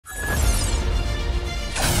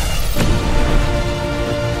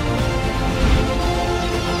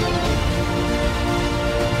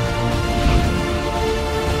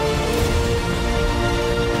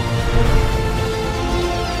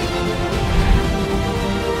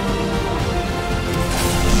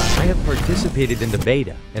have participated in the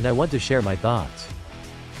beta, and I want to share my thoughts.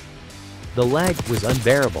 The lag was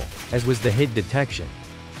unbearable, as was the hit detection.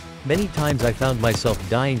 Many times I found myself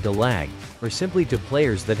dying to lag, or simply to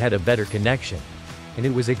players that had a better connection. And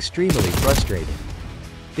it was extremely frustrating.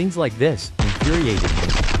 Things like this infuriated me.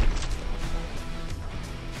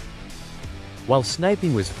 While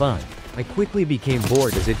sniping was fun, I quickly became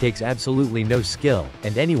bored as it takes absolutely no skill,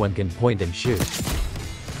 and anyone can point and shoot.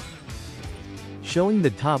 Showing the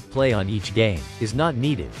top play on each game is not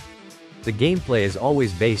needed. The gameplay is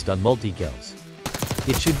always based on multi-kills.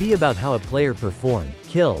 It should be about how a player performed,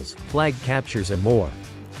 kills, flag captures and more.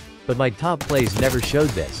 But my top plays never showed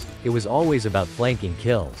this, it was always about flanking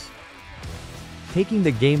kills. Taking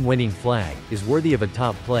the game-winning flag is worthy of a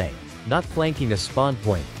top play, not flanking a spawn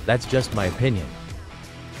point, that's just my opinion.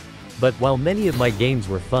 But while many of my games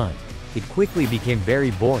were fun, it quickly became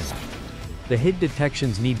very boring. The hit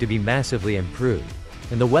detections need to be massively improved,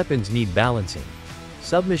 and the weapons need balancing.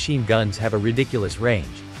 Submachine guns have a ridiculous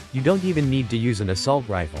range. You don't even need to use an assault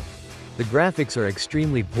rifle. The graphics are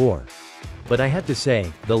extremely poor. But I have to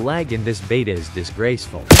say, the lag in this beta is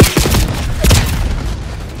disgraceful.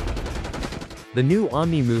 The new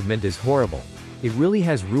Omni movement is horrible. It really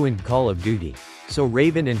has ruined Call of Duty. So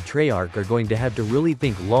Raven and Treyarch are going to have to really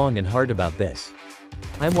think long and hard about this.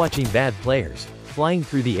 I'm watching bad players, flying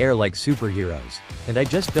through the air like superheroes, and I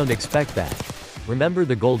just don't expect that. Remember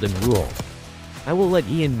the golden rule. I will let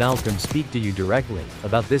Ian Malcolm speak to you directly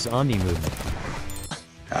about this Omni movement.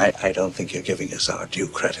 I don't think you're giving us our due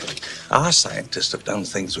credit. Our scientists have done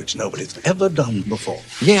things which nobody's ever done before.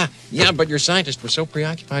 Yeah, but your scientists were so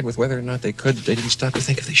preoccupied with whether or not they could, they didn't stop to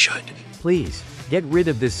think if they should. Please, get rid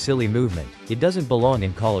of this silly movement. It doesn't belong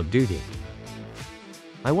in Call of Duty.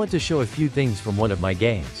 I want to show a few things from one of my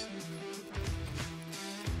games.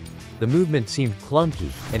 The movement seemed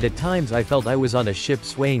clunky, and at times I felt I was on a ship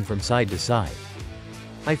swaying from side to side.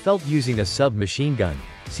 I felt using a submachine gun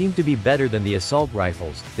seemed to be better than the assault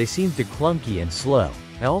rifles, they seemed too clunky and slow.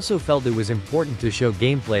 I also felt it was important to show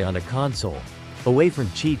gameplay on a console, away from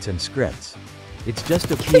cheats and scripts. It's just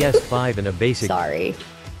a PS5 and a basic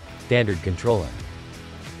standard controller.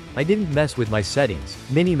 I didn't mess with my settings,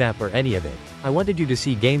 minimap or any of it. I wanted you to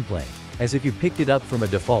see gameplay, as if you picked it up from a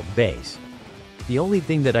default base. The only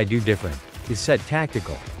thing that I do different is set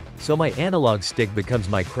tactical, so my analog stick becomes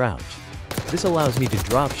my crouch. This allows me to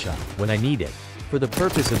drop shot when I need it. For the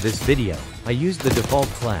purpose of this video, I used the default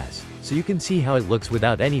class, so you can see how it looks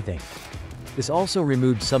without anything. This also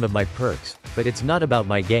removed some of my perks, but it's not about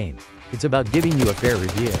my game. It's about giving you a fair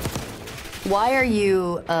review. Why are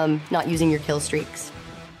you, not using your kill streaks?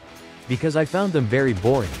 Because I found them very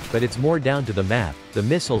boring, but it's more down to the map. The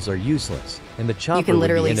missiles are useless, and the chopper You can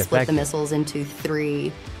literally would be split the ineffective. missiles into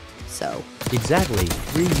 3, so. Exactly,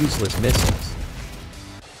 3 useless missiles.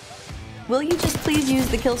 Will you just please use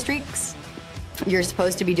the kill streaks? You're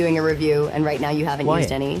supposed to be doing a review, and right now you haven't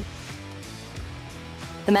used any.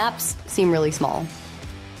 The maps seem really small.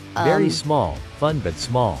 Very small, fun but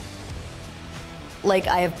small. Like,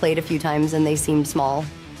 I have played a few times and they seemed small.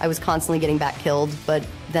 I was constantly getting back killed, but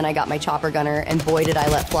then I got my chopper gunner, and boy did I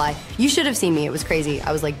let fly. You should have seen me, it was crazy.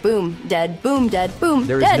 I was like, boom, dead, boom, dead, boom,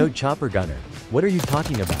 There dead. is no chopper gunner. What are you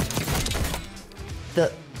talking about?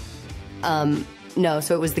 No,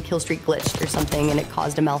 so it was the kill streak glitched or something and it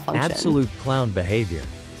caused a malfunction. Absolute clown behavior.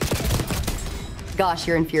 Gosh,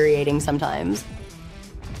 you're infuriating sometimes.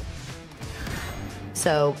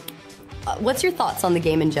 So, what's your thoughts on the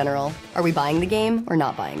game in general? Are we buying the game or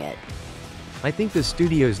not buying it? I think the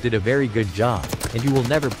studios did a very good job, and you will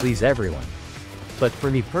never please everyone. But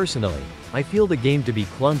for me personally, I feel the game to be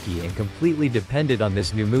clunky and completely dependent on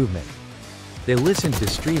this new movement. They listened to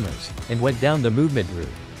streamers, and went down the movement route.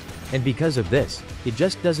 And because of this, it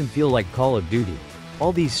just doesn't feel like Call of Duty.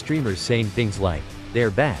 All these streamers saying things like, "They're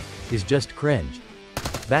back," is just cringe.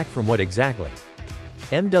 Back from what exactly?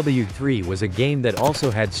 MW3 was a game that also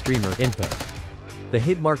had streamer input. The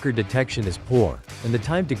hit marker detection is poor, and the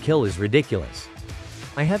time to kill is ridiculous.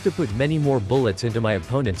 I have to put many more bullets into my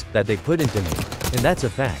opponents than they put into me, and that's a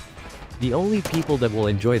fact. The only people that will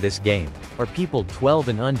enjoy this game are people 12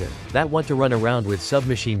 and under that want to run around with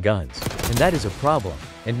submachine guns, and that is a problem,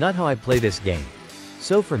 and not how I play this game.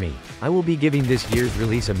 So for me, I will be giving this year's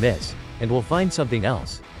release a miss, and will find something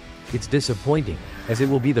else. It's disappointing, as it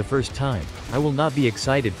will be the first time. I will not be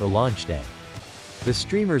excited for launch day. The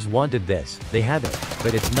streamers wanted this, they have it,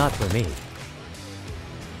 but it's not for me.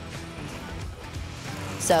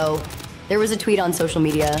 So, there was a tweet on social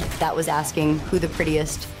media that was asking who the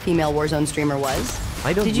prettiest female Warzone streamer was.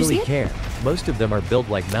 I don't Did you really see it? care. Most of them are built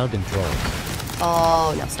like mountain trolls.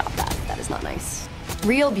 Oh, no, stop that. That is not nice.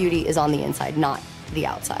 Real beauty is on the inside, not the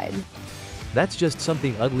outside. That's just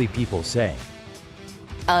something ugly people say.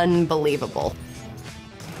 Unbelievable.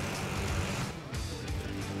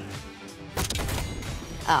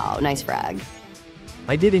 Oh, nice frag.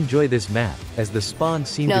 I did enjoy this map, as the spawns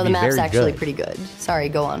seem to No, be the map's very actually good. pretty good. Sorry,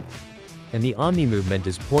 go on. And the Omni movement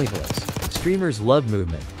is pointless. Streamers love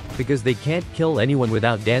movement, because they can't kill anyone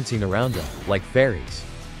without dancing around them, like fairies.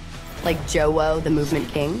 Like Jowo, the movement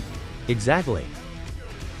king. Exactly.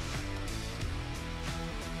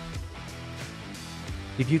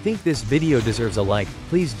 If you think this video deserves a like,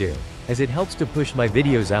 please do, as it helps to push my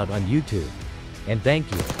videos out on YouTube. And thank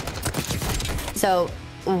you. So,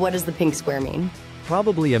 what does the pink square mean?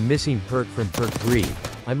 Probably a missing perk from perk 3.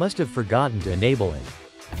 I must have forgotten to enable it.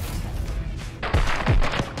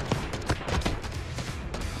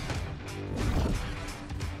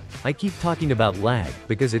 I keep talking about lag,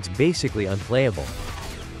 because it's basically unplayable.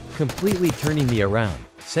 Completely turning me around,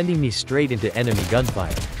 sending me straight into enemy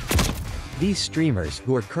gunfire. These streamers,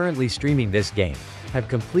 who are currently streaming this game, have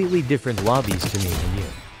completely different lobbies to me and you.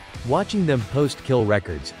 Watching them post kill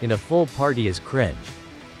records in a full party is cringe.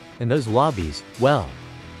 And those lobbies, well,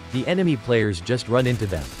 the enemy players just run into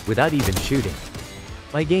them, without even shooting.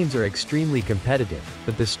 My games are extremely competitive,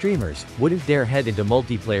 but the streamers wouldn't dare head into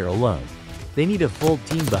multiplayer alone. They need a full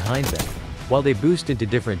team behind them, while they boost into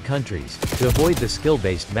different countries, to avoid the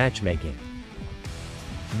skill-based matchmaking.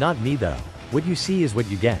 Not me though. What you see is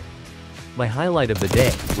what you get. My highlight of the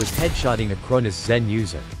day was headshotting a Cronus Zen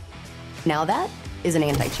user. Now that is an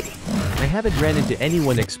anti-cheat. I haven't ran into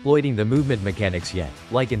anyone exploiting the movement mechanics yet,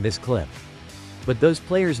 like in this clip. But those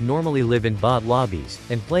players normally live in bot lobbies,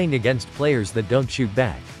 and playing against players that don't shoot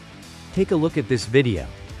back. Take a look at this video.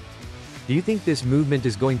 Do you think this movement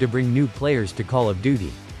is going to bring new players to Call of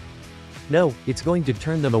Duty? No, it's going to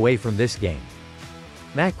turn them away from this game.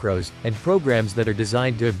 Macros, and programs that are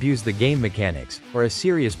designed to abuse the game mechanics, are a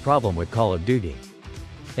serious problem with Call of Duty.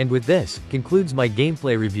 And with this, concludes my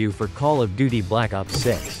gameplay review for Call of Duty Black Ops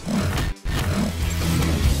 6.